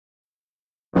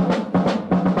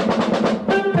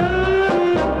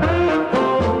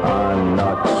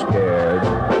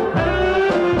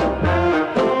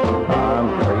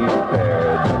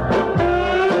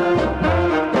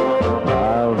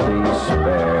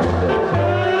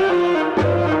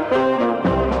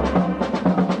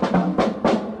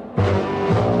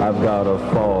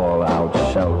fallout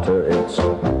shelter. It's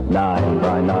 9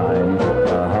 by 9,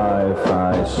 a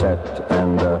hi-fi set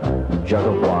and a jug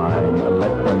of wine.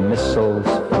 Let the missiles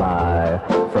fly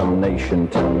from nation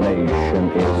to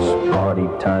nation. It's party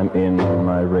time in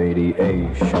my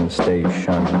radiation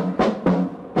station.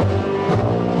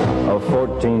 A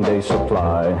 14-day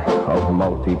supply of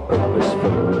multi-purpose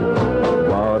food.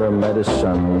 Water,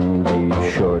 medicine, be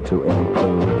sure to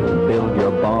include. Build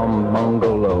your bomb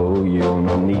bungalow, you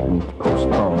needn't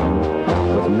postpone.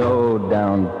 With no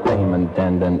down payment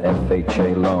and an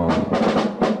FHA loan.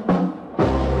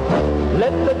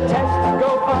 Let the test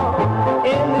go on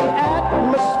in the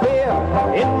atmosphere.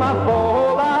 In my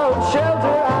fallout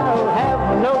shelter, I'll have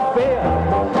no fear.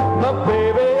 My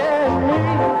baby and me,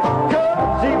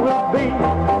 'cause he will be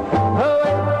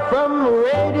away from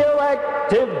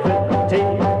radioactivity.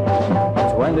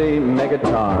 20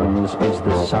 megatons is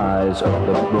the size of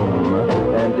the boom,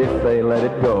 and if they let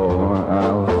it go,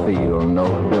 I'll feel no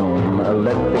doom.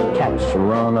 Let the cats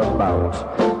run about,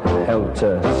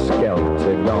 helter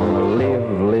skelter, gonna live,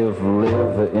 live,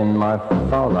 live in my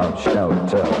fallout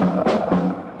shelter.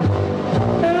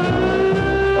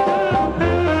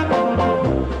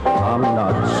 I'm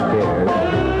not scared,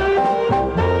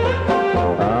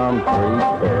 I'm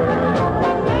prepared.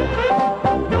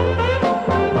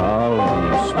 I'll be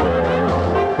spared.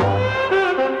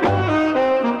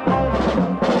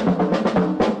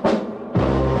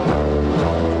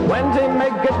 20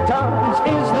 megatons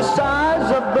is the size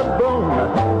of the boom,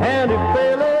 and if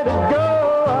they let it go,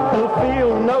 I'll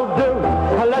feel no doom.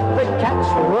 I let the cats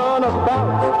run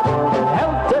about,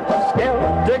 helter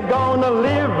skelter, gonna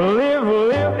live, live,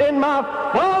 live in my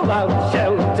fallout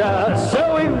shelter. So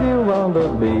if you want to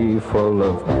be full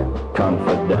of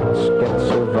confidence, get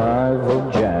survival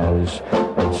jazz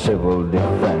and civil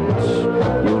defense.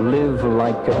 You live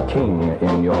like a king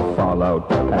in your fallout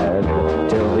pad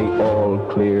till the all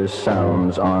clear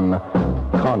sounds on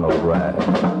Conrad.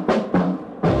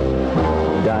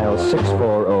 Dial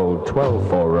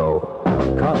 640-1240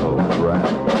 Conrad.